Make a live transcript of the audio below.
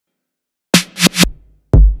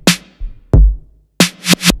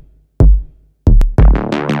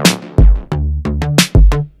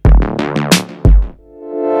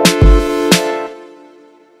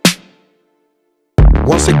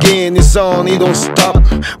being is on, it don't stop.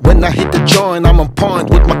 When I hit the joint, I'm on point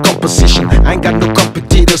with my composition. I ain't got no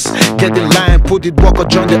competitors. Get in line, put it, walk or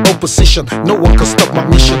join the opposition. No one can stop my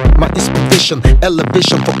mission, my inspiration,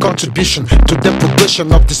 elevation for contribution to the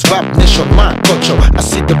progression of this rap nation. My culture, I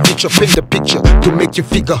see the future, paint the picture to make you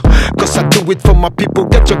figure. Cause I do it for my people,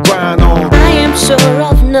 get your grind on. I am sure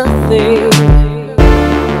of nothing.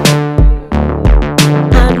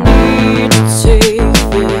 I need to take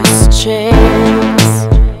this chance.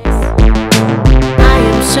 I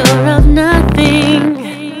am sure of nothing.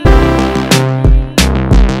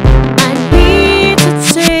 I need to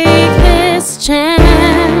take this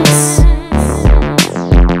chance.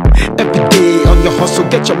 Every day on your hustle,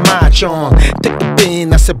 get your march on. Take the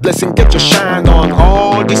pain as a blessing, get your shine on.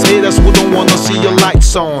 All these haters who don't wanna see your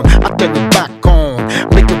lights on, I turn it back on.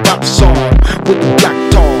 Make a rap song with the black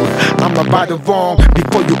tone. I'm about to wrong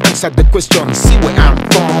before you answer the question. See where I'm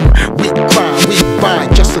from. We cry, we buy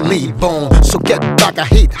just to leave on. So get back, I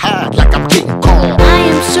hit hard like I'm King Kong. I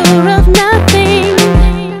am sure of nothing.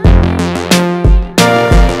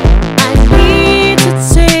 I need to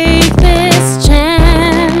take this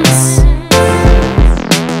chance.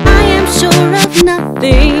 I am sure of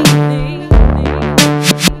nothing.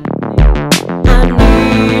 I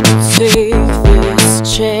need to take this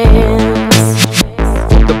chance.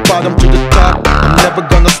 From the bottom to the top, I'm never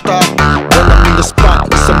gonna stop. When I'm in the spot,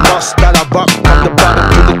 it's a must that I rock. From the bottom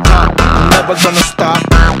to the top, I'm never gonna stop.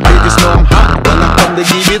 Ladies know I'm hot, when I come they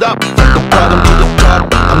give it up. From the bottom to the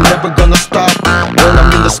top, I'm never gonna stop. When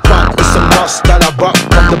I'm in the spot, it's a must that I rock.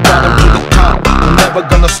 From the bottom to the top, I'm never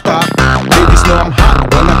gonna stop. Ladies know I'm hot,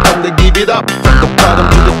 when I come they give it up. From the bottom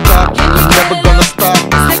to the top, I'm never gonna stop.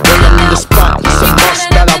 When I'm in the spot, it's a must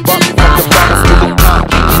that I rock. From the bottom to the top,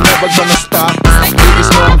 I'm never gonna stop. Ladies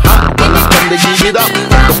know I'm hot, when I come they give it up.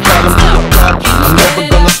 From the bottom to the top, I'm never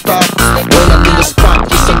gonna stop. When I'm in the spot,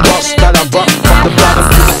 it's a must that I rock. From the bottom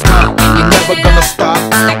to the top, I'm never gonna stop.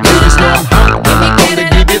 Ladies know I'm hot, when I come they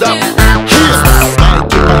give it up. Here,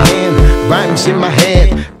 mic in my hand, rhymes in my head.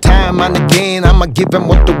 Time and again, I'ma give them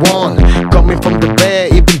what they want. Coming from the bear,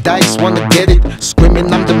 even dice wanna get it.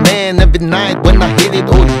 Screaming I'm the man every night when I hit it.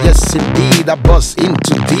 Oh yes indeed, I bust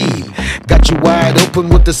into deep. Got you wide open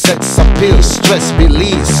with the sex appeal. Stress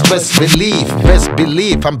relief, best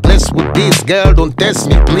believe I'm blessed with this. Girl, don't test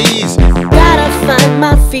me please. Gotta find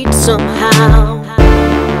my feet somehow.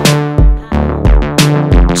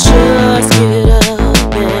 Just get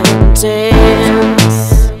up and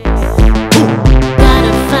dance.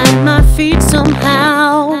 Gotta find my feet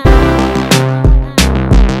somehow.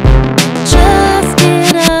 Just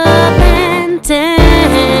get up and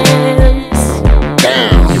dance.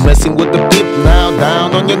 Damn, you messing with the beat now,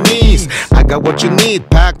 down on your knees. I got what you need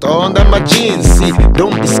packed under my jeans. See,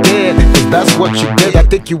 don't be scared, cause that's what you get. I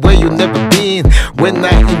take you where you never been. When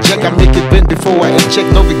I inject, I make it bend before I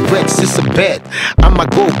inject. No regrets, it's a bet. I'm a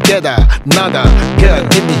go-getter, nada. Girl,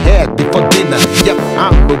 give me head before dinner. Yep,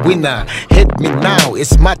 I'm the winner. Hit me now,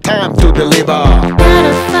 it's my time to deliver.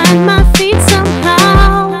 Gotta find my feet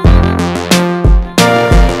somehow.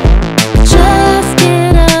 Just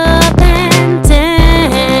get up and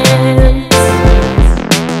dance.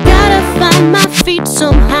 Gotta find my feet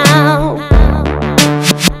somehow.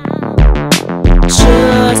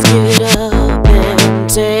 Just get up and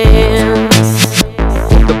dance.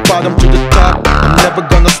 From the bottom to the top, I'm never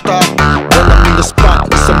gonna stop. When I'm in the spot,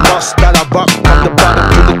 it's a must that I rock. From the bottom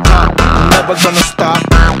to the top, I'm never gonna stop.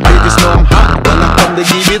 Ladies know I'm hot, when I come they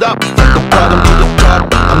give it up. From the bottom to the top,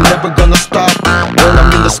 I'm never gonna stop. When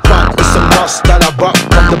I'm in the spot, it's a must that I rock.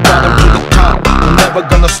 From the bottom to the top, I'm never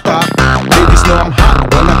gonna stop. Ladies know I'm hot,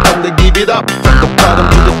 when I come they give it up. From the bottom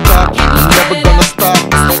to the top, I'm never gonna stop.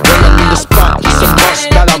 When I'm in the spot, it's a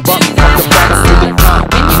must that I rock. From the bottom to the top,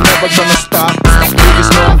 I'm never gonna stop.